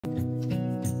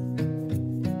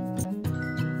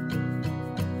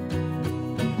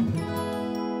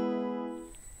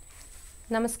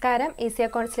നമസ്കാരം ഈസി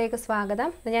അക്കൗണ്ട്സിലേക്ക് സ്വാഗതം.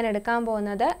 ഞാൻ എടുക്കാൻ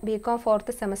പോകുന്നത് ബികോം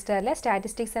 4th സെമസ്റ്ററിലെ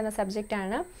സ്റ്റാറ്റിസ്റ്റിക്സ് എന്ന സബ്ജക്റ്റ്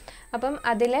ആണ്. അപ്പം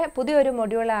അതിലെ പുതിയൊരു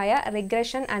മൊഡ്യൂളായ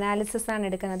റിഗ്രഷൻ അനാലിസിസ് ആണ്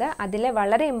എടുക്കുന്നത്. അതിലെ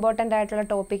വളരെ ഇമ്പോർട്ടൻ്റ് ആയിട്ടുള്ള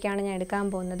ടോപ്പിക്കാണ് ഞാൻ എടുക്കാൻ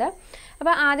പോകുന്നത്.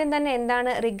 അപ്പോൾ ആദ്യം തന്നെ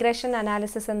എന്താണ് റിഗ്രഷൻ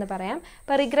അനാലിസിസ് എന്ന് പറയാം.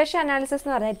 അപ്പോൾ റിഗ്രഷൻ അനാലിസിസ്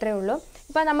എന്ന് പറഞ്ഞാൽ ഇത്രയേ ഉള്ളൂ.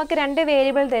 ഇപ്പോൾ നമുക്ക് രണ്ട്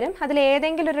വേരിയബിൾ തരും, അതിൽ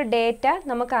ഏതെങ്കിലും ഒരു ഡേറ്റ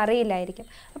നമുക്ക് അറിയില്ലായിരിക്കും.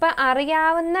 അപ്പോൾ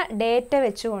അറിയാവുന്ന ഡേറ്റ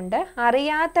വെച്ചുകൊണ്ട്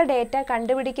അറിയാത്ത ഡേറ്റ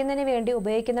കണ്ടുപിടിക്കുന്നതിന് വേണ്ടി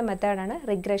ഉപയോഗിക്കുന്ന മെത്തേഡാണ്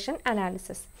റിഗ്രഷൻ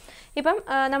അനാലിസിസ്. ഇപ്പം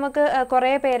നമുക്ക്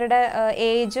കുറേ പേരുടെ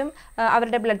ഏജും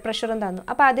അവരുടെ ബ്ലഡ് പ്രഷറും തന്നു.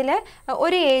 അപ്പോൾ അതിൽ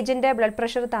ഒരു ഏജിൻ്റെ ബ്ലഡ്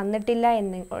പ്രഷർ തന്നിട്ടില്ല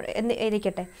എന്ന്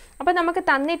ഇരിക്കട്ടെ. അപ്പോൾ നമുക്ക്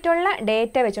തന്നിട്ടുള്ള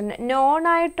ഡേറ്റ വെച്ചുകൊണ്ട് നോൺ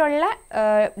ആയിട്ടുള്ള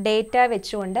ഡേറ്റ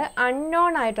വെച്ചുകൊണ്ട്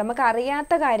അൺനോൺ ആയിട്ട് നമുക്ക്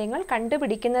അറിയാത്ത കാര്യങ്ങൾ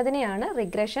കണ്ടുപിടിക്കുന്നതിനെയാണ്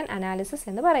റിഗ്രഷൻ അനാലിസിസ്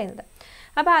എന്ന് പറയുന്നത്.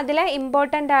 അപ്പോൾ അതിലെ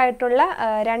ഇമ്പോർട്ടൻ്റ് ആയിട്ടുള്ള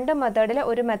രണ്ട് മെത്തേഡിൽ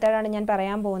ഒരു മെത്തേഡാണ് ഞാൻ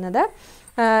പറയാൻ പോകുന്നത്,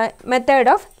 മെത്തേഡ്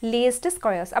ഓഫ് ലീസ്റ്റ്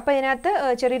സ്ക്വയേഴ്സ്. അപ്പോൾ ഇതിനകത്ത്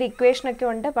ചെറിയൊരു ഇക്വേഷനൊക്കെ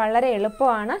ഉണ്ട്, വളരെ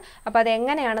എളുപ്പമാണ്. അപ്പോൾ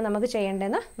അതെങ്ങനെയാണ് നമുക്ക്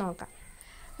ചെയ്യേണ്ടതെന്ന് നോക്കാം.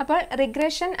 അപ്പോൾ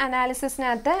റിഗ്രഷൻ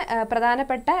അനാലിസിസിനകത്ത്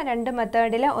പ്രധാനപ്പെട്ട രണ്ട്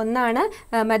മെത്തേഡിൽ ഒന്നാണ്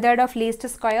മെത്തേഡ് ഓഫ് ലീസ്റ്റ്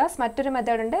സ്ക്വയേഴ്സ്, മറ്റൊരു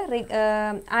മെത്തേഡുണ്ട്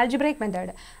ആൾജിബ്രൈക്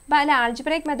മെത്തേഡ്. അപ്പോൾ അതിൽ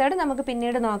ആൾജിബ്രൈക് മെത്തേഡ് നമുക്ക്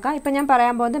പിന്നീട് നോക്കാം. ഇപ്പം ഞാൻ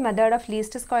പറയാൻ പോകുന്നത് മെത്തേഡ് ഓഫ്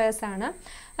ലീസ്റ്റ് സ്ക്വയേഴ്സ് ആണ്.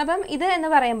 അപ്പം ഇത്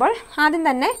എന്ന് പറയുമ്പോൾ ആദ്യം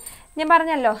തന്നെ ഞാൻ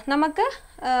പറഞ്ഞല്ലോ, നമുക്ക്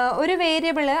ഒരു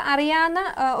വേരിയബിൾ അറിയാവുന്ന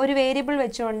ഒരു വേരിയബിൾ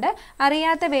വെച്ചുകൊണ്ട്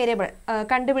അറിയാത്ത വേരിയബിൾ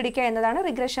കണ്ടുപിടിക്കുക എന്നതാണ്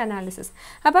റിഗ്രഷൻ അനാലിസിസ്.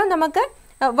 അപ്പം നമുക്ക്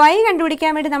y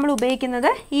കണ്ടുപിടിക്കാൻ വേണ്ടി നമ്മൾ ഉപയോഗിക്കുന്നത്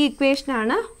ഈ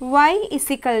ഇക്വേഷനാണ്, y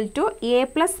 = a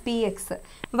 + bx.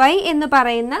 y എന്ന്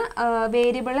പറയുന്ന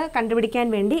വേരിയബിൾ കണ്ടുപിടിക്കാൻ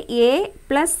വേണ്ടി a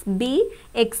 +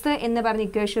 bx എന്ന് പറഞ്ഞ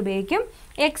ഇക്വേഷൻ ഉപയോഗിക്കും.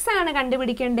 x ആണ്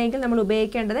കണ്ടുപിടിക്കേണ്ടതെങ്കിൽ നമ്മൾ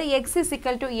ഉപയോഗിക്കേണ്ടത് x =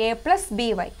 a +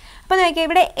 by. അപ്പോൾ നോക്കിയാൽ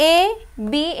ഇവിടെ a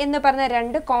b എന്ന് പറഞ്ഞ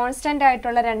രണ്ട് കോൺസ്റ്റൻ്റ്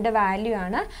ആയിട്ടുള്ള രണ്ട് വാല്യൂ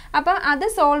ആണ്. അപ്പോൾ അത്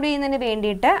സോൾവ് ചെയ്യുന്നതിന്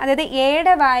വേണ്ടിയിട്ട്, അതായത്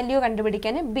എയുടെ വാല്യൂ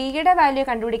കണ്ടുപിടിക്കാനും ബിയുടെ വാല്യൂ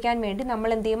കണ്ടുപിടിക്കാൻ വേണ്ടി നമ്മൾ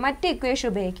എന്ത് ചെയ്യും, മറ്റ് ഇക്വേഷൻ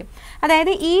ഉപയോഗിക്കും.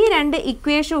 അതായത് ഈ രണ്ട്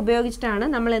ഇക്വേഷൻ ഉപയോഗിച്ചിട്ടാണ്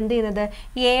നമ്മൾ എന്ത് ചെയ്യുന്നത്,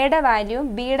 എയുടെ വാല്യൂവും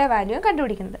ബിയുടെ വാല്യൂവും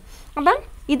കണ്ടുപിടിക്കുന്നത്. അപ്പം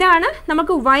ഇതാണ്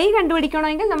നമുക്ക് y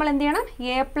കണ്ടുപിടിക്കണമെങ്കിൽ നമ്മൾ എന്ത് ചെയ്യണം,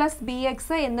 a + bx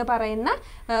എന്ന് പറയുന്ന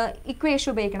ഇക്വേഷൻ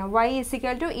ഉപയോഗിക്കണം. y =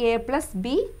 a +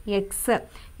 bx.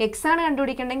 x ആണ്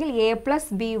കണ്ടുപിടിക്കണമെങ്കിൽ a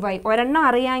 + by. ഒരെണ്ണം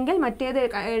അറിയാമെങ്കിൽ മറ്റേത്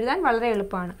എഴുതാൻ വളരെ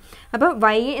എളുപ്പമാണ്. അപ്പോൾ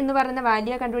y എന്ന് പറയുന്ന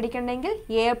വാല്യൂ കണ്ടുപിടിക്കണമെങ്കിൽ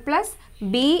a +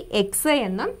 bx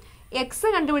എന്നും x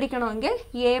കണ്ടുപിടിക്കണമെങ്കിൽ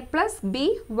a +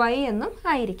 by എന്നും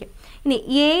ആയിരിക്കും. ഇനി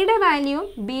എയുടെ വാല്യൂവും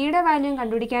ബിയുടെ വാല്യൂവും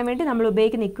കണ്ടുപിടിക്കാൻ വേണ്ടി നമ്മൾ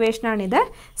ഉപയോഗിക്കുന്ന ഇക്വേഷനാണിത്.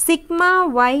 Sigma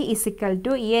y =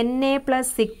 na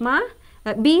 +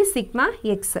 b sigma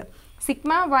x.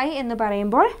 Sigma y എന്ന്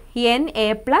പറയുമ്പോൾ na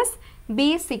 + b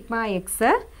sigma x.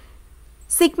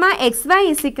 Sigma xy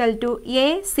 = a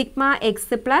sigma x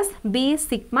 + b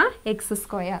sigma x².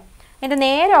 അതിൻ്റെ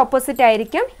നേരെ ഓപ്പോസിറ്റ്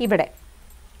ആയിരിക്കും ഇവിടെ.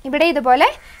 ഇവിടെ ഇതുപോലെ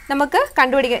നമുക്ക്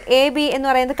കണ്ടുപിടിക്കാം, എ ബി എന്ന്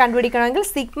പറയുന്നത് കണ്ടുപിടിക്കണമെങ്കിൽ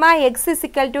sigma x =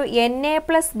 na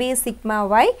 + b sigma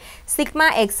y, sigma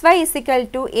xy =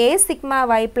 a sigma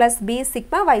y + b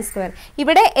sigma y².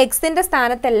 ഇവിടെ എക്സിൻ്റെ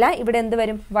സ്ഥാനത്തല്ല, ഇവിടെ എന്ത്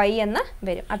വരും, y എന്ന്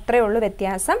വരും. അത്രയേ ഉള്ളൂ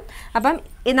വ്യത്യാസം. അപ്പം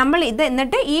നമ്മൾ ഇത്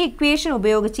എന്നിട്ട് ഈ ഇക്വേഷൻ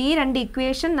ഉപയോഗിച്ച് ഈ രണ്ട്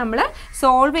ഇക്വേഷൻ നമ്മൾ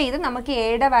സോൾവ് ചെയ്ത് നമുക്ക്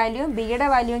എയുടെ വാല്യൂവും ബിയുടെ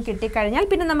വാല്യൂവും കിട്ടിക്കഴിഞ്ഞാൽ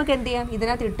പിന്നെ നമുക്ക് എന്ത് ചെയ്യാം,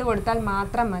 ഇതിനകത്ത് ഇട്ട് കൊടുത്താൽ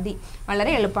മാത്രം മതി.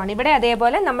 വളരെ എളുപ്പമാണ്. ഇവിടെ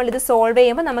അതേപോലെ നമ്മൾ ഇത് സോൾവ്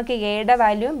ചെയ്യുമ്പോൾ നമുക്ക് എയുടെ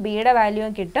വാല്യൂവും ബിയുടെ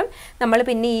വാല്യൂവും കിട്ടും. നമ്മൾ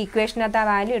പിന്നെ ഈ ഇക്വേഷനകത്ത് ആ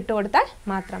വാല്യൂ ഇട്ട് കൊടുത്താൽ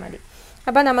മാത്രം മതി.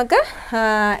 അപ്പോൾ നമുക്ക്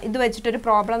ഇത് വെച്ചിട്ടൊരു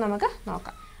പ്രോബ്ലം നമുക്ക്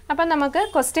നോക്കാം. അപ്പം നമുക്ക്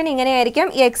ക്വസ്റ്റ്യൻ ഇങ്ങനെയായിരിക്കും,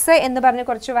 എക്സ് എന്ന് പറഞ്ഞ്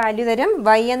കുറച്ച് വാല്യൂ തരും,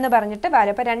 വൈ എന്ന് പറഞ്ഞിട്ട്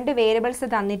വാല്യൂ. അപ്പോൾ രണ്ട് വേരിയബിൾസ്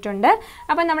തന്നിട്ടുണ്ട്.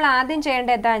 അപ്പം നമ്മൾ ആദ്യം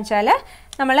ചെയ്യേണ്ടത് എന്താണെന്ന് വെച്ചാൽ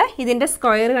നമ്മൾ ഇതിൻ്റെ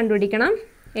സ്ക്വയർ കണ്ടുപിടിക്കണം.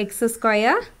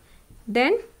 x²,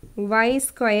 then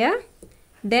y²,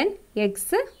 then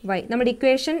X Y. നമ്മുടെ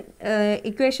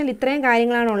ഇക്വേഷനിൽ ഇത്രയും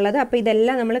കാര്യങ്ങളാണ് ഉള്ളത്. അപ്പോൾ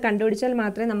ഇതെല്ലാം നമ്മൾ കണ്ടുപിടിച്ചാൽ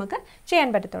മാത്രമേ നമുക്ക് ചെയ്യാൻ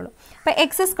പറ്റത്തുള്ളൂ. അപ്പോൾ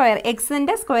x²,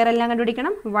 എക്സിൻ്റെ സ്ക്വയർ എല്ലാം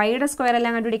കണ്ടുപിടിക്കണം, വൈയുടെ സ്ക്വയർ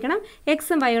എല്ലാം കണ്ടുപിടിക്കണം,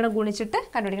 എക്സും വൈയോടെ ഗുണിച്ചിട്ട്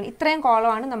കണ്ടുപിടിക്കണം. ഇത്രയും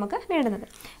കോളമാണ് നമുക്ക് വേണ്ടുന്നത്.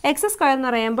 x² എന്ന്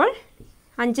പറയുമ്പോൾ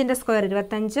 5ൻ്റെ square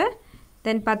 25,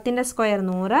 then 10ൻ്റെ square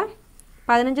 100,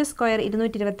 15 square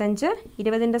 225,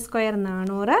 20ൻ്റെ square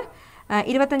 400,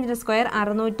 25ൻ്റെ square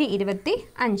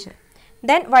 625.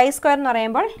 Then y² എന്ന്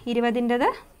പറയുമ്പോൾ 20ൻ്റെത്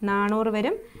 400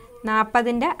 വരും,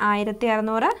 40ൻ്റെ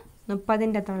 1600,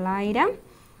 30ൻ്റെ 900,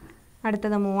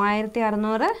 അടുത്തത്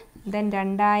 3600, ദെൻ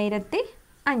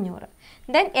 2500.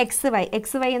 ദെൻ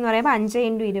xy എന്ന് പറയുമ്പോൾ 5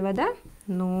 × 20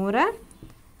 100,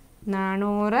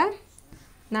 400,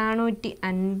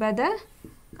 450,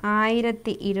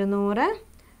 1200,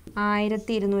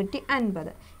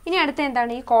 1250. ഇനി അടുത്ത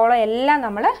എന്താണ്, ഈ കോളം എല്ലാം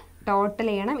നമ്മൾ ടോട്ടൽ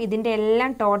ചെയ്യണം. ഇതിൻ്റെ എല്ലാം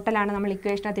ടോട്ടലാണ് നമ്മൾ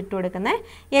ഇക്വേഷനകത്ത് ഇട്ട് കൊടുക്കുന്നത്.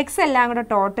 എക്സ് എല്ലാം കൂടെ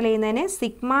ടോട്ടൽ ചെയ്യുന്നതിന്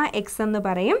സിഗ്മ എക്സ് എന്ന്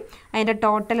പറയും. അതിൻ്റെ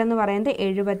ടോട്ടൽ എന്ന് പറയുന്നത്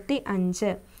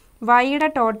 75. വൈയുടെ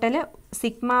ടോട്ടൽ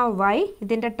സിഗ്മ വൈ,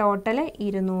 ഇതിൻ്റെ ടോട്ടൽ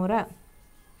 200.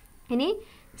 ഇനി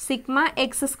സിഗ്മ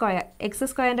എക്സ്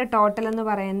സ്ക്വയറിൻ്റെ ടോട്ടൽ എന്ന്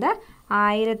പറയുന്നത്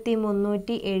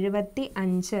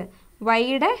 1375.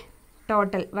 വൈയുടെ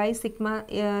ടോട്ടൽ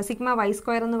സിഗ്മ വൈ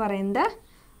സ്ക്വയർ എന്ന് പറയുന്നത്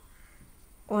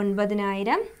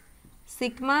 9000.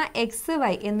 സിഗ്മ എക്സ്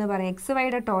വൈ എന്ന് പറയും എക്സ്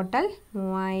വൈയുടെ ടോട്ടൽ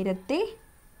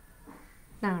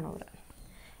 3400.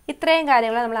 ഇത്രയും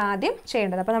കാര്യങ്ങളാണ് നമ്മൾ ആദ്യം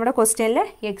ചെയ്യേണ്ടത്. അപ്പോൾ നമ്മുടെ ക്വസ്റ്റ്യനിൽ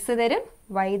എക്സ് തരും,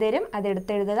 വൈ തരും, അത്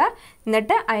എടുത്തെഴുതുക.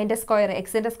 എന്നിട്ട് അതിൻ്റെ സ്ക്വയർ,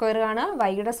 എക്സിൻ്റെ സ്ക്വയർ കാണുക,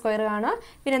 വൈയുടെ സ്ക്വയർ കാണുക,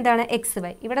 പിന്നെ എന്താണ് എക്സ്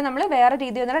വൈ. ഇവിടെ നമ്മൾ വേറെ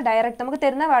രീതി ഒന്നുമില്ല, ഡയറക്റ്റ് നമുക്ക്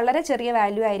തരുന്ന വളരെ ചെറിയ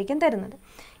വാല്യൂ ആയിരിക്കും തരുന്നത്.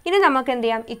 ഇനി നമുക്ക് എന്ത്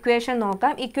ചെയ്യാം, ഇക്വേഷൻ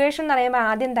നോക്കാം. ഇക്വേഷൻ എന്ന് പറയുമ്പോൾ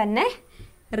ആദ്യം തന്നെ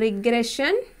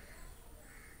regression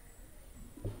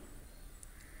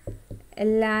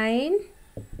line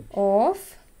of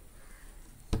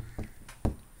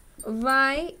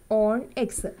y on x.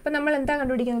 അപ്പോൾ നമ്മൾ എന്താ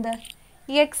കണ്ടുപിടിക്കുന്നത്,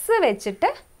 എക്സ് വെച്ചിട്ട്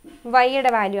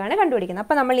വൈയുടെ വാല്യൂ ആണ് കണ്ടുപിടിക്കുന്നത്.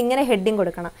 അപ്പോൾ നമ്മൾ ഇങ്ങനെ ഹെഡിങ്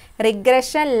കൊടുക്കണം,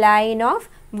 regression line of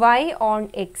y on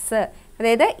x.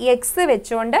 അതായത് എക്സ്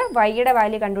വെച്ചുകൊണ്ട് വൈയുടെ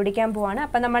വാല്യൂ കണ്ടുപിടിക്കാൻ പോവാണ്.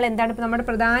 അപ്പോൾ നമ്മൾ എന്താണ് ഇപ്പോൾ നമ്മുടെ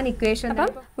പ്രധാന ഇക്വേഷൻ, അപ്പം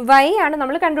വൈ ആണ്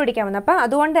നമ്മൾ കണ്ടുപിടിക്കാൻ പോകുന്നത്. അപ്പോൾ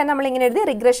അതുകൊണ്ട് തന്നെ നമ്മൾ ഇങ്ങനെ എഴുതി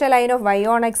regression line of y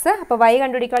on x. അപ്പോൾ വൈ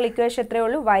കണ്ടുപിടിക്കാനുള്ള ഇക്വേഷൻ എത്രയേ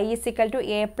ഉള്ളൂ, y =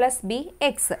 a + b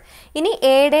x. ഇനി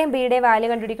എയുടെയും ബിയുടെയും വാല്യൂ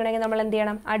കണ്ടുപിടിക്കണമെങ്കിൽ നമ്മൾ എന്ത്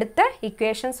ചെയ്യണം, അടുത്ത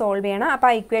ഇക്വേഷൻ സോൾവ് ചെയ്യണം. അപ്പോൾ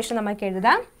ആ ഇക്വേഷൻ നമുക്ക്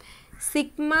എഴുതാം,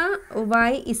 sigma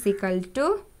y =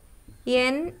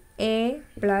 na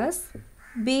 +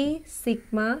 b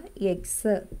sigma x.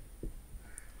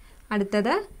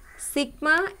 അടുത്തത് sigma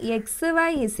X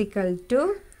Y =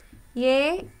 a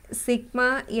sigma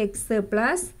X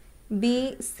plus B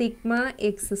sigma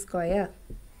X square.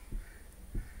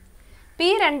 ഈ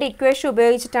രണ്ട് ഇക്വേഷൻ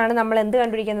ഉപയോഗിച്ചിട്ടാണ് നമ്മൾ എന്ത്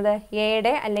കണ്ടുപിടിക്കുന്നത്,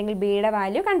 എയുടെ അല്ലെങ്കിൽ ബിയുടെ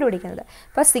വാല്യൂ കണ്ടുപിടിക്കുന്നത്.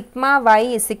 അപ്പോൾ sigma Y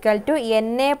 =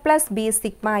 na + b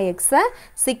sigma X,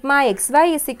 sigma X Y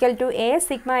 = a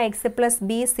sigma X plus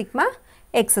B sigma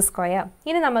X square.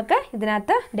 ഇനി നമുക്ക്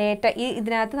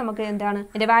ഇതിനകത്ത് നമുക്ക് എന്താണ്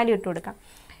ഇതിൻ്റെ വാല്യൂ ഇട്ട് കൊടുക്കാം.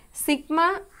 സിഗ്മ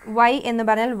വൈ എന്ന്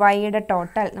പറഞ്ഞാൽ വൈയുടെ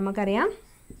ടോട്ടൽ നമുക്കറിയാം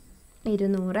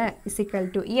 200 =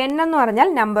 n എന്ന് പറഞ്ഞാൽ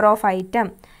നമ്പർ ഓഫ് ഐറ്റം,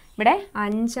 ഇവിടെ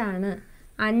 5 ആണ്.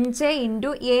 5 ×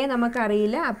 a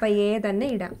നമുക്കറിയില്ല, അപ്പോൾ a തന്നെ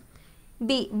ഇടാം.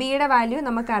 ബിയുടെ വാല്യൂ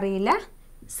നമുക്കറിയില്ല.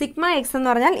 സിഗ്മ എക്സ് എന്ന്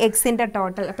പറഞ്ഞാൽ എക്സിൻ്റെ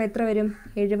ടോട്ടൽ, അപ്പോൾ എത്ര വരും,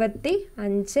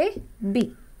 75b.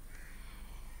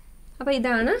 അപ്പോൾ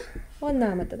ഇതാണ്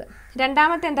ഒന്നാമത്തത്.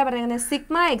 രണ്ടാമത്തെ എന്താ പറയുന്നത്,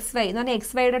 സിഗ്മ എക്സ് വൈ എന്ന് പറഞ്ഞാൽ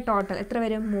എക്സ് വൈയുടെ ടോട്ടൽ എത്ര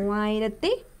വരും,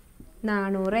 3400 =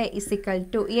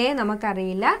 a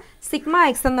നമുക്കറിയില്ല. സിഗ്മ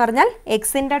എക്സ് എന്ന് പറഞ്ഞാൽ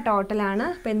എക്സിൻ്റെ ടോട്ടലാണ്,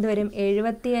 അപ്പോൾ എന്ത് വരും,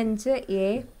 75a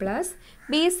plus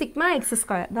B sigma X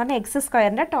square എന്ന് പറഞ്ഞാൽ എക്സ്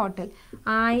സ്ക്വയറിൻ്റെ ടോട്ടൽ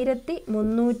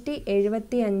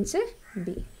 1375b.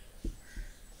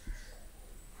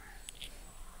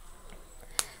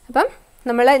 അപ്പം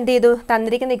നമ്മൾ എന്ത് ചെയ്തു,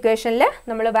 തന്നിരിക്കുന്ന ഇക്വേഷനിൽ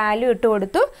നമ്മൾ വാല്യൂ ഇട്ട്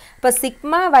കൊടുത്തു. അപ്പോൾ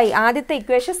സിഗ്മ വൈ, ആദ്യത്തെ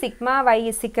equation sigma Y =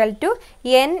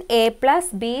 na +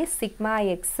 b sigma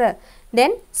X.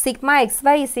 Then sigma X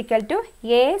Y =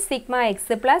 a sigma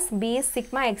X plus B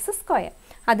sigma X square.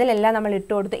 അതിലെല്ലാം നമ്മൾ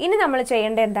ഇട്ട് കൊടുത്തു. ഇനി നമ്മൾ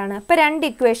ചെയ്യേണ്ടത് എന്താണ്, ഇപ്പോൾ രണ്ട്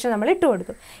ഇക്വേഷൻ നമ്മൾ ഇട്ട്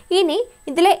കൊടുത്തു. ഇനി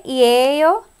ഇതിൽ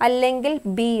എയോ അല്ലെങ്കിൽ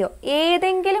ബിയോ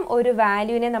ഏതെങ്കിലും ഒരു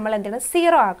വാല്യൂവിനെ നമ്മൾ എന്താണ്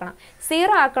 0 ആക്കണം.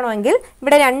 0 ആക്കണമെങ്കിൽ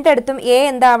ഇവിടെ രണ്ടിടത്തും എ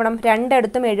എന്താവണം,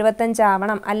 രണ്ടിടത്തും 75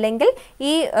 ആവണം, അല്ലെങ്കിൽ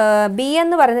ഈ ബി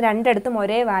എന്ന് പറയുന്ന രണ്ടിടത്തും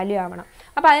ഒരേ വാല്യൂ ആവണം.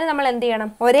 അപ്പോൾ അതിന് നമ്മൾ എന്ത് ചെയ്യണം,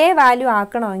 ഒരേ വാല്യൂ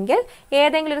ആക്കണമെങ്കിൽ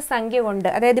ഏതെങ്കിലും ഒരു സംഖ്യ കൊണ്ട്,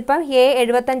 അതായത് ഇപ്പം എ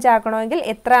 75 ആക്കണമെങ്കിൽ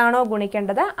എത്ര ആണോ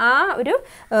ഗുണിക്കേണ്ടത് ആ ഒരു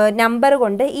നമ്പർ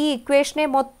കൊണ്ട് ഈ ഇക്വേഷനെ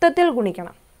മൊത്തത്തിൽ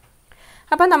ഗുണിക്കണം.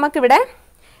 അപ്പം നമുക്കിവിടെ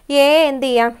എ എന്ത്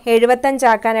ചെയ്യാം, 75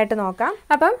 ആക്കാനായിട്ട് നോക്കാം.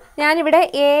 അപ്പം ഞാനിവിടെ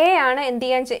എ ആണ് എന്ത്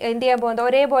ചെയ്യാൻ പോകുന്നത്,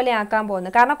 ഒരേപോലെ ആക്കാൻ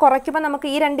പോകുന്നത്. കാരണം കുറയ്ക്കുമ്പോൾ നമുക്ക്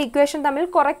ഈ രണ്ട് ഇക്വേഷൻ തമ്മിൽ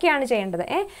കുറയ്ക്കുകയാണ് ചെയ്യേണ്ടത്.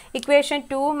 ഇക്വേഷൻ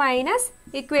 2 മൈനസ്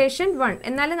ഇക്വേഷൻ 1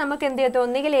 എന്നാലും നമുക്ക് എന്ത് ചെയ്യത്തുള്ളൂ,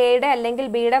 ഒന്നുകിൽ എയുടെ അല്ലെങ്കിൽ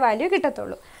ബിയുടെ വാല്യൂ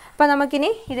കിട്ടത്തുള്ളൂ. അപ്പോൾ നമുക്കിനി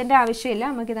ഇതിൻ്റെ ആവശ്യമില്ല,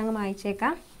 നമുക്കിതങ്ങ്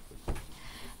മായ്ച്ചേക്കാം.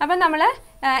 അപ്പം നമ്മൾ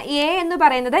എ എന്ന്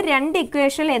പറയുന്നത് രണ്ട്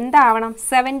ഇക്വേഷനിൽ എന്താവണം,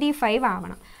 75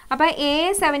 ആവണം. അപ്പോൾ എ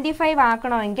 75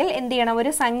 ആക്കണമെങ്കിൽ എന്ത് ചെയ്യണം,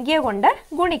 ഒരു സംഖ്യ കൊണ്ട്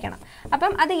ഗുണിക്കണം.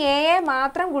 അപ്പം അത് എയെ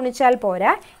മാത്രം ഗുണിച്ചാൽ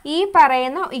പോരാ, ഈ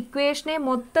പറയുന്ന ഇക്വേഷനെ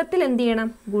മൊത്തത്തിൽ എന്ത് ചെയ്യണം,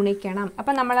 ഗുണിക്കണം.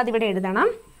 അപ്പം നമ്മളതിവിടെ എഴുതണം,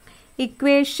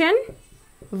 ഇക്വേഷൻ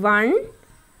 1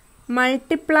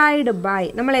 മൾട്ടിപ്ലൈഡ് ബൈ,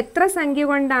 നമ്മൾ എത്ര സംഖ്യ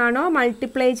കൊണ്ടാണോ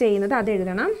മൾട്ടിപ്ലൈ ചെയ്യുന്നത് അത്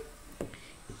എഴുതണം,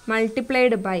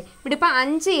 മൾട്ടിപ്ലൈഡ് ബൈ. ഇവിടെ ഇപ്പോൾ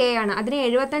 5a ആണ്, അതിനെ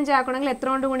 75 ആക്കണമെങ്കിൽ എത്ര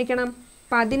കൊണ്ട് ഗുണിക്കണം,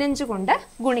 15 കൊണ്ട്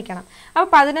ഗുണിക്കണം. അപ്പോൾ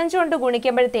 15 കൊണ്ട്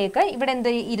ഗുണിക്കുമ്പോഴത്തേക്ക് ഇവിടെ എന്ത്,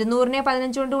 200നെ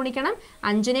 15 കൊണ്ട് ഗുണിക്കണം,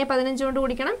 5നെ 15 കൊണ്ട്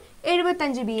ഗുണിക്കണം,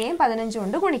 75bയെയും 15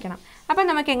 കൊണ്ട് ഗുണിക്കണം. അപ്പം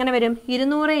നമുക്ക് എങ്ങനെ വരും,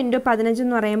 200 × 15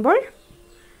 എന്ന് പറയുമ്പോൾ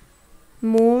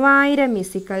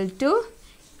 3000 =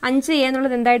 5a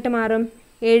എന്നുള്ളത് എന്തായിട്ട് മാറും,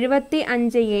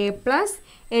 75a പ്ലസ്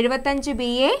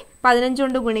 75bയെ 15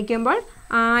 കൊണ്ട് ഗുണിക്കുമ്പോൾ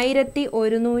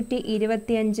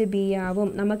 1125b ആവും.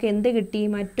 നമുക്ക് എന്ത് കിട്ടി,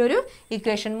 മറ്റൊരു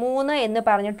ഇക്വേഷൻ 3 എന്ന്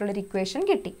പറഞ്ഞിട്ടുള്ളൊരു ഇക്വേഷൻ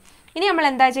കിട്ടി. ഇനി നമ്മൾ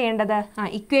എന്താ ചെയ്യേണ്ടത്?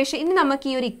 ഇക്വേഷൻ, ഇനി നമുക്ക്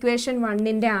ഈ ഒരു ഇക്വേഷൻ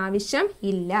 1ൻ്റെ ആവശ്യം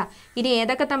ഇല്ല. ഇനി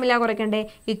ഏതൊക്കെ തമ്മിലാണ് കുറയ്ക്കേണ്ടത്?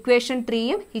 ഇക്വേഷൻ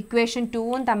 3യും ഇക്വേഷൻ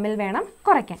 2വും തമ്മിൽ വേണം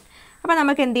കുറയ്ക്കാൻ. അപ്പോൾ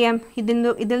നമുക്ക് എന്ത് ചെയ്യാം?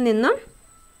 ഇതിൽ നിന്നും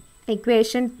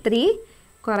ഇക്വേഷൻ 3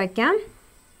 കുറയ്ക്കാം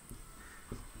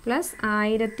പ്ലസ്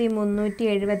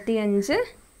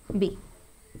 1375b.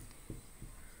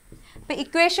 അപ്പോൾ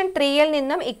ഇക്വേഷൻ 3യിൽ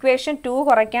നിന്നും ഇക്വേഷൻ 2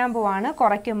 കുറയ്ക്കാൻ പോവാണ്.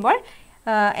 കുറയ്ക്കുമ്പോൾ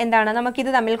എന്താണ്?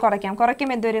 നമുക്കിത് തമ്മിൽ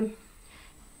കുറയ്ക്കും എന്തുവരും?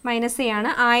 മൈനസ് ചെയ്യാണ്.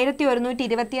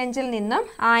 1125ൽ നിന്നും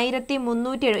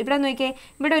 1370. ഇവിടെ നോക്കിയേ,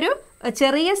 ഇവിടെ ഒരു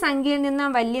ചെറിയ സംഖ്യയിൽ നിന്നും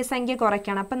വലിയ സംഖ്യ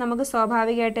കുറയ്ക്കണം. അപ്പം നമുക്ക്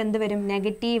സ്വാഭാവികമായിട്ട് എന്ത് വരും?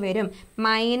 നെഗറ്റീവ് വരും.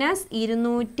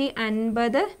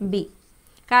 -250b.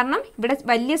 കാരണം ഇവിടെ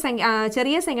വലിയ സംഖ്യ,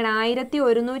 ചെറിയ സംഖ്യയാണ്.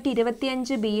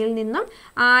 1125bയിൽ നിന്നും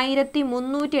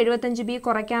 1375b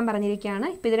കുറയ്ക്കാൻ പറഞ്ഞിരിക്കുകയാണ്.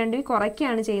 ഇപ്പോൾ ഇത് രണ്ടും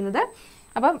കുറയ്ക്കുകയാണ് ചെയ്യുന്നത്.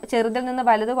 അപ്പം ചെറുതിൽ നിന്ന്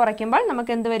വലുത് കുറയ്ക്കുമ്പോൾ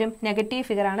നമുക്ക് എന്ത് വരും? നെഗറ്റീവ്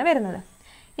ഫിഗറാണ് വരുന്നത്.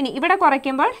 ഇനി ഇവിടെ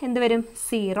കുറയ്ക്കുമ്പോൾ എന്ത് വരും?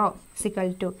 0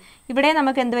 = ഇവിടെ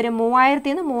നമുക്ക് എന്ത് വരും? 3000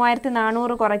 നിന്ന്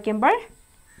 3400 കുറയ്ക്കുമ്പോൾ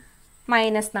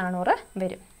 -400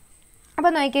 വരും.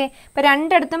 അപ്പോൾ നോക്കിയേ, ഇപ്പോൾ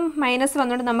രണ്ടിടത്തും മൈനസ്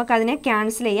വന്നുകൊണ്ട് നമുക്കതിനെ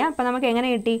ക്യാൻസൽ ചെയ്യാം. അപ്പോൾ നമുക്ക് എങ്ങനെ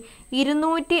കിട്ടി?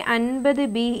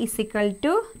 250b =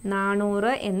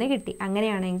 400 എന്ന് കിട്ടി.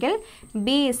 അങ്ങനെയാണെങ്കിൽ b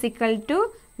 =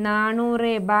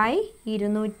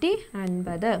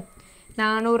 400/250.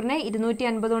 400നെ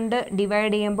 250 കൊണ്ട്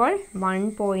ഡിവൈഡ് ചെയ്യുമ്പോൾ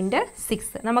 1.6.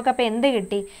 നമുക്കപ്പോൾ എന്ത്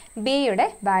കിട്ടി? ബിയുടെ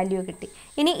വാല്യൂ കിട്ടി.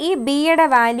 ഇനി ഈ ബിയുടെ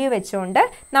വാല്യൂ വെച്ചുകൊണ്ട്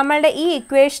നമ്മളുടെ ഈ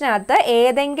ഇക്വേഷനകത്ത്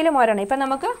ഏതെങ്കിലും ഒരെണ്ണം, ഇപ്പം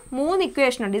നമുക്ക് 3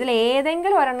 ഇക്വേഷൻ ഉണ്ട്, ഇതിൽ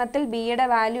ഏതെങ്കിലും ഒരെണ്ണത്തിൽ ബിയുടെ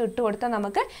വാല്യൂ ഇട്ട് കൊടുത്താൽ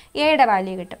നമുക്ക് എയുടെ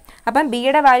വാല്യൂ കിട്ടും. അപ്പം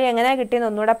ബിയുടെ വാല്യൂ എങ്ങനെയാണ് കിട്ടിയെന്ന്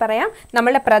ഒന്നുകൂടെ പറയാം.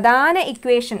 നമ്മളുടെ പ്രധാന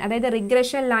ഇക്വേഷൻ, അതായത്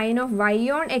regression line of y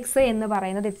on x എന്ന്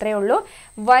പറയുന്നത് ഇത്രയേ ഉള്ളൂ.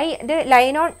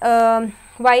 Line on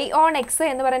y on x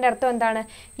എന്ന് പറയുന്ന അർത്ഥം എന്താണ്?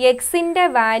 എക്സിൻ്റെ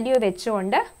വാല്യൂ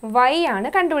വെച്ചുകൊണ്ട് y ആണ്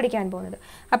കണ്ടുപിടിക്കാൻ പോകുന്നത്.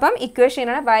 അപ്പം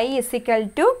ഇക്വേഷനാണ് y =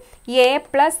 a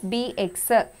 + bx.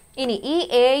 ഇനി ഈ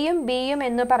എയും ബിയും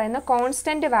എന്ന് പറയുന്ന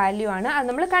കോൺസ്റ്റന്റ് വാല്യൂ ആണ്. അത്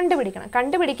നമ്മൾ കണ്ടുപിടിക്കണം.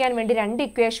 കണ്ടുപിടിക്കാൻ വേണ്ടി 2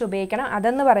 ഇക്വേഷൻ ഉപയോഗിക്കണം.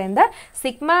 അതെന്ന് പറയുന്നത്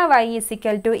σy =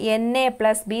 na +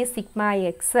 b σx,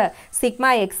 σxy =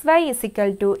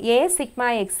 a σx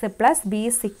 + b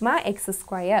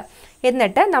σx².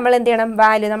 എന്നിട്ട് നമ്മൾ എന്ത് ചെയ്യണം?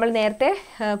 വാല്യൂ നമ്മൾ നേരത്തെ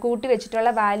കൂട്ടി വെച്ചിട്ടുള്ള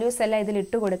വാല്യൂസ് എല്ലാം ഇതിൽ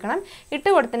ഇട്ട് കൊടുക്കണം. ഇട്ട്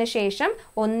കൊടുത്തതിന് ശേഷം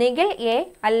ഒന്നുകിൽ എ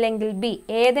അല്ലെങ്കിൽ ബി,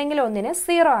 ഏതെങ്കിലും ഒന്നിനെ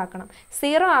 0 ആക്കണം.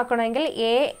 0 ആക്കണമെങ്കിൽ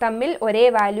എ തമ്മിൽ ഒരേ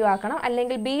വാല്യൂ ആക്കണം,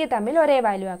 അല്ലെങ്കിൽ ബി തമ്മിൽ ഒരേ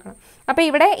വാല്യൂ ആക്കണം. അപ്പോൾ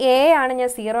ഇവിടെ എ ആണ് ഞാൻ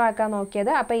 0 ആക്കാൻ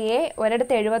നോക്കിയത്. അപ്പോൾ എ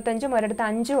ഒരിടത്ത് 75ഉം ഒരിടത്ത്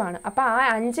 5ഉം ആണ്. അപ്പോൾ ആ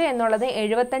 5 എന്നുള്ളത്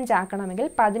 75 ആക്കണമെങ്കിൽ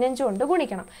 15 കൊണ്ട്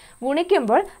ഗുണിക്കണം.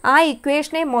 ഗുണിക്കുമ്പോൾ ആ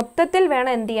ഇക്വേഷനെ മൊത്തത്തിൽ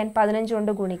വേണം എന്ത് ചെയ്യാൻ? 15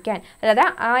 കൊണ്ട് ഗുണിക്കാൻ. അല്ലാതെ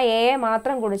ആ എയെ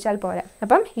മാത്രം ഗുണിച്ചാൽ പോരാ.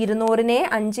 അപ്പം 200നെ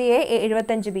 5a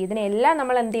 75b, ഇതിനെല്ലാം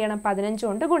നമ്മൾ എന്ത് ചെയ്യണം? 15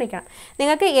 കൊണ്ട് ഗുണിക്കണം.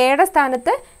 നിങ്ങൾക്ക് എയുടെ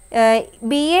സ്ഥാനത്ത്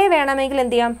ബി എ വേണമെങ്കിൽ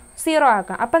എന്ത് ചെയ്യാം? 0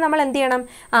 ആക്കാം. അപ്പം നമ്മൾ എന്ത് ചെയ്യണം?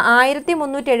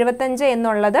 1375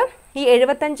 എന്നുള്ളത് ഈ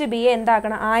 75b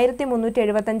എന്താക്കണം?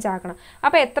 1375 ആക്കണം.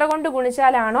 അപ്പോൾ എത്ര കൊണ്ട്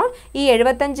ഗുണിച്ചാലാണോ ഈ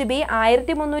 75b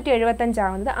 1375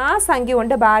 ആവുന്നത്, ആ സംഖ്യ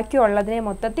കൊണ്ട് ബാക്കിയുള്ളതിനെ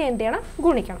മൊത്തത്തിൽ എന്ത് ചെയ്യണം?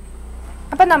 ഗുണിക്കണം.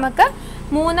 അപ്പം നമുക്ക്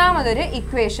മൂന്നാമതൊരു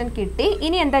ഇക്വേഷൻ കിട്ടി.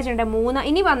 ഇനി എന്താ ചെയ്യേണ്ടത്?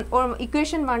 ഇനി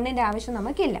ഇക്വേഷൻ 1ൻ്റെ ആവശ്യം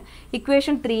നമുക്കില്ല.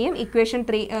 ഇക്വേഷൻ 3യും ഇക്വേഷൻ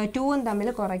 2വും തമ്മിൽ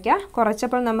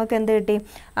കുറച്ചപ്പോൾ നമുക്ക് എന്ത് കിട്ടി?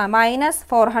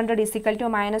 -400 =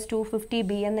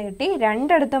 -250b എന്ന് കിട്ടി.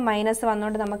 രണ്ടിടത്തും മൈനസ്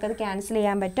വന്നുകൊണ്ട് നമുക്കത് ക്യാൻസൽ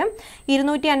ചെയ്യാൻ പറ്റും.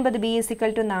 250b =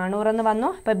 400 എന്ന് വന്നു.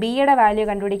 അപ്പോൾ ബിയുടെ വാല്യൂ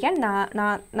കണ്ടുപിടിക്കാൻ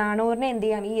 400നെ എന്ത്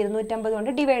ചെയ്യാം? ഈ 250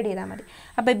 കൊണ്ട് ഡിവൈഡ് ചെയ്താൽ മതി.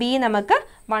 അപ്പോൾ ബി നമുക്ക്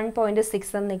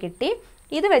 1.6 എന്ന് കിട്ടി.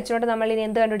 ഇത് വെച്ചുകൊണ്ട് നമ്മൾ ഇനി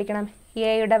എന്ത് കണ്ടുപിടിക്കണം?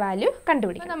 എയുടെ വാല്യൂ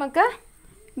കണ്ടുപിടിക്കണം. നമുക്ക്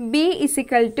b =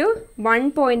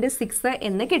 1.6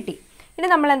 എന്ന് കിട്ടി. ഇനി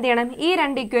നമ്മൾ എന്ത് ചെയ്യണം? ഈ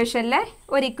 2 ഇക്വേഷനിലെ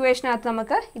ഒരു ഇക്വേഷനകത്ത്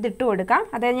നമുക്ക് ഇതിട്ട് കൊടുക്കാം.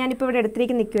 അതായത് ഞാനിപ്പോൾ ഇവിടെ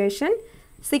എടുത്തിരിക്കുന്ന equation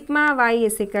σy =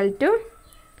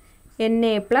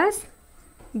 na +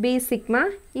 b σx.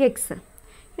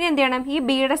 ഇനി എന്ത് ചെയ്യണം? ഈ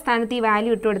ബിയുടെ സ്ഥാനത്ത് ഈ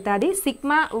വാല്യൂ ഇട്ട് കൊടുത്താൽ മതി. σy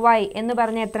എന്ന്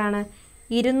പറഞ്ഞാൽ എത്രയാണ്?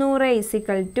 200 =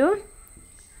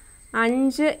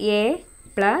 5a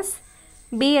 +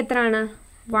 b എത്രയാണ്?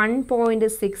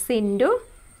 1.6 ×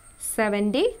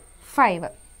 75.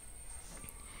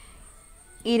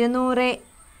 200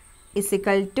 =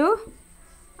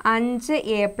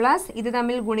 5a + ഇത്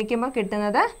തമ്മിൽ ഗുണിക്കുമ്പോൾ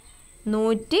കിട്ടുന്നത്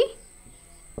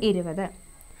 120.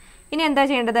 ഇനി എന്താ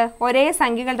ചെയ്യേണ്ടത്? ഒരേ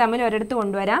സംഖ്യകൾ തമ്മിൽ ഒരിടത്ത്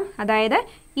കൊണ്ടുവരാം. അതായത്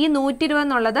ഈ 120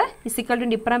 എന്നുള്ളത്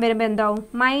 = ഇപ്പുറം വരുമ്പോൾ എന്താവും?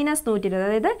 -120.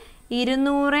 അതായത്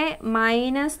 200 -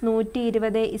 120 =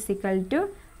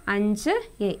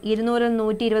 5a. 200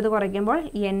 120 കുറയ്ക്കുമ്പോൾ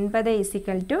 80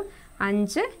 =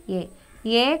 5a.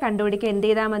 എ കണ്ടുപിടിക്കുക എന്ത്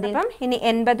ചെയ്താൽ മതി. അപ്പം ഇനി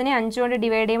 80നെ 5 കൊണ്ട്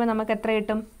ഡിവൈഡ് ചെയ്യുമ്പോൾ നമുക്ക് എത്ര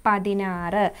കിട്ടും?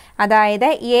 16. അതായത്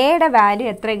എയുടെ വാല്യൂ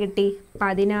എത്ര കിട്ടി?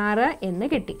 16 എന്ന്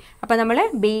കിട്ടി. അപ്പം നമ്മൾ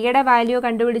ബിയുടെ വാല്യൂ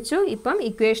കണ്ടുപിടിച്ചു. ഇപ്പം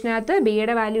ഇക്വേഷനകത്ത്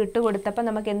ബിയുടെ വാല്യൂ ഇട്ട് കൊടുത്തപ്പോൾ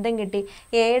നമുക്ക് എന്തും കിട്ടി?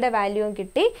 എയുടെ വാല്യൂവും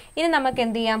കിട്ടി. ഇനി നമുക്ക്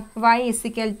എന്ത് ചെയ്യാം? y =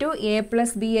 a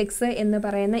 + bx എന്ന്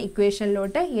പറയുന്ന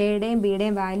ഇക്വേഷനിലോട്ട് എയുടെയും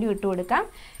ബിയുടെയും വാല്യൂ ഇട്ട് കൊടുക്കാം.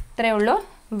 ഇത്രയേ ഉള്ളൂ.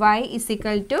 y =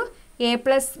 a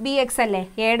 + bx അല്ലേ?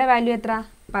 എയുടെ വാല്യൂ എത്ര?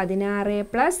 16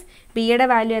 പ്ലസ് ബിയുടെ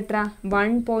വാല്യൂ എത്ര?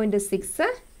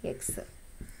 1.6x.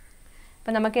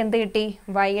 അപ്പം നമുക്ക് എന്ത് കിട്ടി?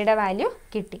 വൈയുടെ വാല്യൂ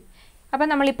കിട്ടി. അപ്പം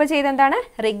നമ്മളിപ്പോൾ ചെയ്തെന്താണ്?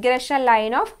 Regression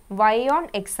line of y on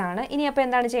x ആണ്. ഇനി അപ്പോൾ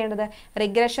എന്താണ് ചെയ്യേണ്ടത്?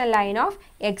 Regression line of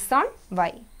x on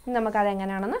y. നമുക്കത്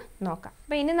എങ്ങനെയാണെന്ന് നോക്കാം.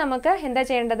 അപ്പോൾ ഇനി നമുക്ക് എന്താ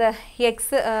ചെയ്യേണ്ടത്?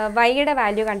 വൈയുടെ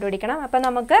വാല്യൂ കണ്ടുപിടിക്കണം. അപ്പം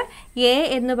നമുക്ക് a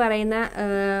എന്ന് പറയുന്ന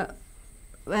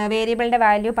വേരിയബിളിൻ്റെ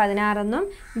വാല്യൂ 16 എന്നും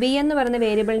ബി എന്ന് പറയുന്ന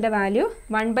വേരിയബിളിൻ്റെ വാല്യൂ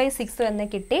 1/6 എന്ന്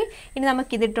കിട്ടി. ഇനി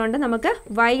നമുക്ക് ഇതിട്ടുകൊണ്ട് നമുക്ക്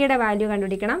വൈയുടെ വാല്യൂ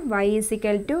കണ്ടുപിടിക്കണം. y =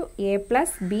 a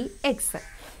 + bx.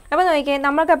 അപ്പോൾ നോക്കിയേ,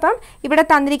 നമുക്കപ്പം ഇവിടെ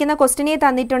തന്നിരിക്കുന്ന ക്വസ്റ്റിനെ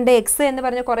തന്നിട്ടുണ്ട് എക്സ് എന്ന്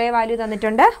പറഞ്ഞ് കുറേ വാല്യൂ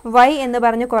തന്നിട്ടുണ്ട്, വൈ എന്ന്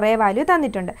പറഞ്ഞ് കുറേ വാല്യൂ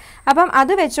തന്നിട്ടുണ്ട്. അപ്പം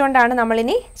അത് വെച്ചുകൊണ്ടാണ്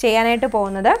നമ്മളിനി ചെയ്യാനായിട്ട്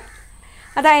പോകുന്നത്.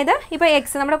 അതായത് ഇപ്പോൾ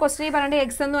എക്സ് നമ്മുടെ ക്വസ്റ്റിനിൽ പറഞ്ഞിട്ട്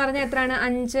എക്സ് എന്ന് പറഞ്ഞാൽ എത്രയാണ്?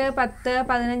 5, 10,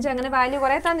 15 അങ്ങനെ വാല്യൂ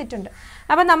കുറേ തന്നിട്ടുണ്ട്.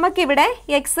 അപ്പം നമുക്കിവിടെ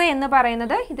എക്സ് എന്ന്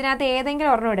പറയുന്നത് ഇതിനകത്ത് ഏതെങ്കിലും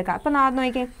ഒരെണ്ണം എടുക്കാം. അപ്പം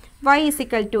നോക്കിയേ, y =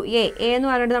 a എന്ന്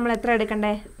പറഞ്ഞിട്ട് നമ്മൾ എത്ര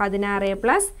എടുക്കണ്ടേ? 16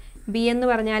 പ്ലസ് ബി എന്ന്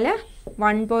പറഞ്ഞാൽ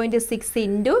 1.6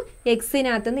 ഇൻറ്റു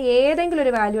എക്സിനകത്ത് നിന്ന് ഏതെങ്കിലും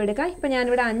ഒരു വാല്യൂ എടുക്കാം. ഇപ്പം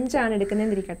ഞാനിവിടെ 5 ആണ്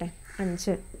എടുക്കുന്നതെന്ന് ഇരിക്കട്ടെ.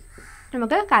 5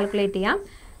 നമുക്ക് കാൽക്കുലേറ്റ് ചെയ്യാം.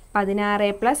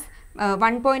 16 പ്ലസ്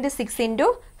 1.6 ഇൻറ്റു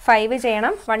 5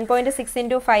 ചെയ്യണം. 1.6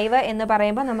 ഇൻറ്റു 5 എന്ന്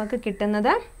പറയുമ്പോൾ നമുക്ക്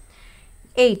കിട്ടുന്നത്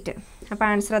 8. അപ്പോൾ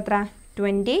ആൻസർ എത്ര?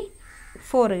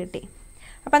 24 കിട്ടി.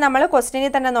 അപ്പോൾ നമ്മൾ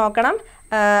ക്വസ്റ്റ്യനിൽ തന്നെ നോക്കണം.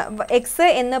 എക്സ്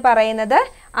എന്ന് പറയുന്നത്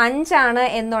 5 ആണ്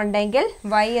എന്നുണ്ടെങ്കിൽ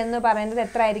y എന്ന് പറയുന്നത്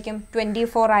എത്ര ആയിരിക്കും?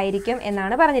 24 ആയിരിക്കും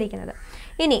എന്നാണ് പറഞ്ഞിരിക്കുന്നത്.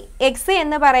 ഇനി എക്സ്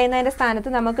എന്ന് പറയുന്നതിൻ്റെ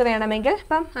സ്ഥാനത്ത് നമുക്ക് വേണമെങ്കിൽ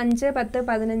ഇപ്പം 5, 10,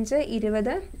 15,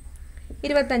 20,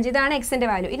 25 ഇതാണ് എക്സിൻ്റെ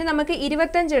വാല്യൂ. ഇനി നമുക്ക്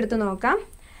 25 എടുത്ത് നോക്കാം.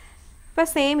 ഇപ്പോൾ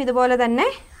സെയിം ഇതുപോലെ തന്നെ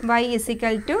y =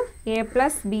 a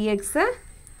 + bx.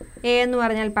 എ എന്ന്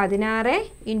പറഞ്ഞാൽ 16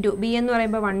 ഇൻറ്റു ബി എന്ന്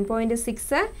പറയുമ്പോൾ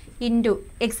 1.6 ഇൻറ്റു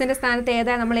എക്സിൻ്റെ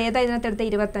സ്ഥാനത്ത് നമ്മൾ ഇതിനകത്ത് എടുത്ത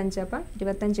 25. അപ്പം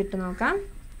 25 ഇട്ട് നോക്കാം.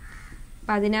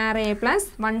 16 പ്ലസ്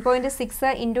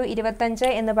 1.6 ഇൻറ്റു 25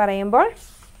 എന്ന് പറയുമ്പോൾ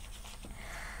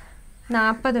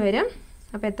 40 വരും.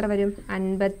 അപ്പോൾ എത്ര വരും?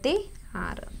 56.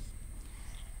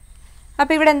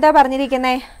 അപ്പോൾ ഇവിടെ എന്താ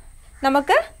പറഞ്ഞിരിക്കുന്നത്?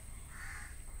 നമുക്ക്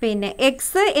പിന്നെ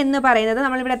എക്സ് എന്ന് പറയുന്നത്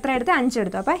നമ്മളിവിടെ എത്ര എടുത്ത്? 5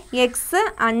 എടുത്തു. അപ്പോൾ എക്സ്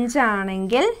 5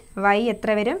 ആണെങ്കിൽ വൈ എത്ര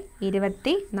വരും?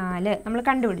 24 നമ്മൾ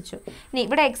കണ്ടുപിടിച്ചു. ഇനി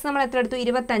ഇവിടെ എക്സ് നമ്മൾ എത്ര എടുത്തു?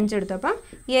 25 എടുത്തു. അപ്പം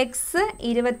എക്സ്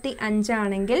 25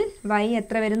 ആണെങ്കിൽ വൈ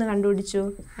എത്ര വരും എന്ന് കണ്ടുപിടിച്ചു?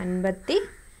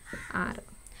 56.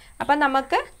 അപ്പം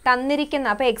നമുക്ക് തന്നിരിക്കുന്ന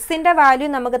അപ്പോൾ എക്സിൻ്റെ വാല്യൂ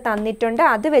നമുക്ക് തന്നിട്ടുണ്ട്,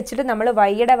 അത് വെച്ചിട്ട് നമ്മൾ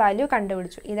വൈയുടെ വാല്യൂ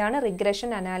കണ്ടുപിടിച്ചു. ഇതാണ് റിഗ്രഷൻ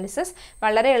അനാലിസിസ്.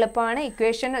 വളരെ എളുപ്പമാണ്.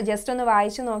 ഇക്വേഷൻ ജസ്റ്റ് ഒന്ന്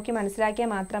വായിച്ച് നോക്കി മനസ്സിലാക്കിയാൽ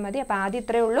മാത്രം മതി. അപ്പോൾ ആദ്യം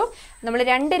ഇത്രയേ ഉള്ളൂ. നമ്മൾ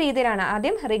 2 രീതിയിലാണ്.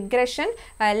 ആദ്യം regression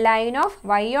line of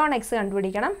Y on X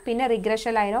കണ്ടുപിടിക്കണം, പിന്നെ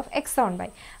regression line of X on Y.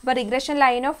 അപ്പോൾ regression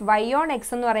line of Y on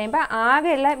X എന്ന് പറയുമ്പോൾ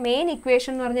ആകെയുള്ള മെയിൻ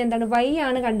ഇക്വേഷൻ എന്ന് പറഞ്ഞാൽ എന്താണ്? വൈ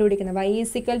ആണ് കണ്ടുപിടിക്കുന്നത്. y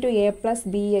 = a +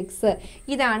 bx.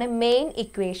 ഇതാണ് മെയിൻ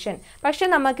ഇക്വേഷൻ. പക്ഷെ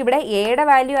നമുക്കിവിടെ എയുടെ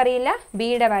വാല്യൂ അറിയില്ല,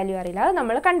 ബിയുടെ വാല്യൂ അറിയില്ല. അത്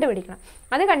നമ്മൾ കണ്ടുപിടിക്കണം.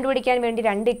 അത് കണ്ടുപിടിക്കാൻ വേണ്ടി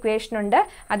 2 ഇക്വേഷൻ ഉണ്ട്.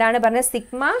 അതാണ് പറഞ്ഞത്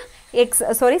സിഗ്മ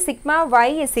y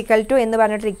 = എന്ന്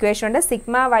പറഞ്ഞിട്ടൊരു ഇക്വേഷൻ ഉണ്ട്.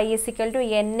 Sigma y =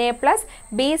 na +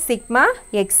 b sigma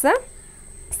x.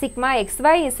 Sigma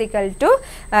xy =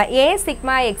 a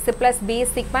sigma x + b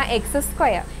sigma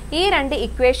x². ഈ 2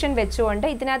 ഇക്വേഷൻ വെച്ചുകൊണ്ട്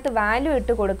ഇതിനകത്ത് വാല്യൂ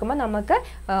ഇട്ട് കൊടുക്കുമ്പോൾ നമുക്ക്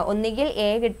ഒന്നുകിൽ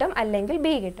എ കിട്ടും അല്ലെങ്കിൽ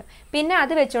ബി കിട്ടും. പിന്നെ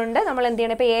അത് വെച്ചുകൊണ്ട് നമ്മൾ എന്ത്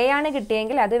ചെയ്യണം? ഇപ്പോൾ എ ആണ്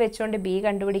കിട്ടിയെങ്കിൽ അത് വെച്ചുകൊണ്ട് ബി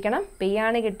കണ്ടുപിടിക്കണം, ബി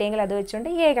ആണ് കിട്ടിയെങ്കിൽ അത് വെച്ചുകൊണ്ട്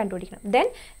എ കണ്ടുപിടിക്കണം. ദെൻ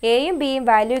എയും ബിയും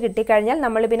വാല്യൂ കിട്ടിക്കഴിഞ്ഞാൽ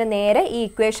നമ്മൾ പിന്നെ നേരെ ഈ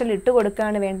ഇക്വേഷനിൽ ഇട്ട്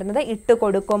കൊടുക്കുകയാണ് വേണ്ടുന്നത്. ഇട്ട്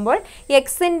കൊടുക്കുമ്പോൾ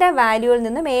എക്സിൻ്റെ വാല്യൂവിൽ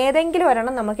നിന്നും ഏതെങ്കിലും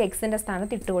ഒരെണ്ണം നമുക്ക് എക്സിൻ്റെ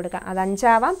സ്ഥാനത്ത് ഇട്ട് കൊടുക്കാം. അത് 5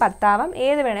 ആവാം, 10 ആവാം,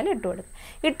 ഏത് വേണേലും ഇട്ട് കൊടുക്കാം.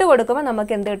 ഇട്ട് കൊടുക്കുമ്പോൾ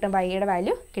നമുക്ക് എന്ത് കിട്ടും? വൈയുടെ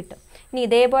വാല്യൂ കിട്ടും. ഇനി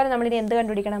ഇതേപോലെ നമ്മളിനി എന്ത്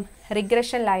കണ്ടുപിടിക്കണം?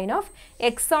 Regression line of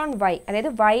X on Y, അതായത്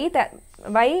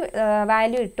വൈ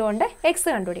വാല്യൂ ഇട്ടുകൊണ്ട് എക്സ്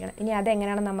കണ്ടുപിടിക്കണം. ഇനി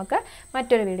അതെങ്ങനെയാണെന്ന് നമുക്ക്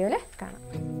മറ്റൊരു വീഡിയോയിൽ കാണാം.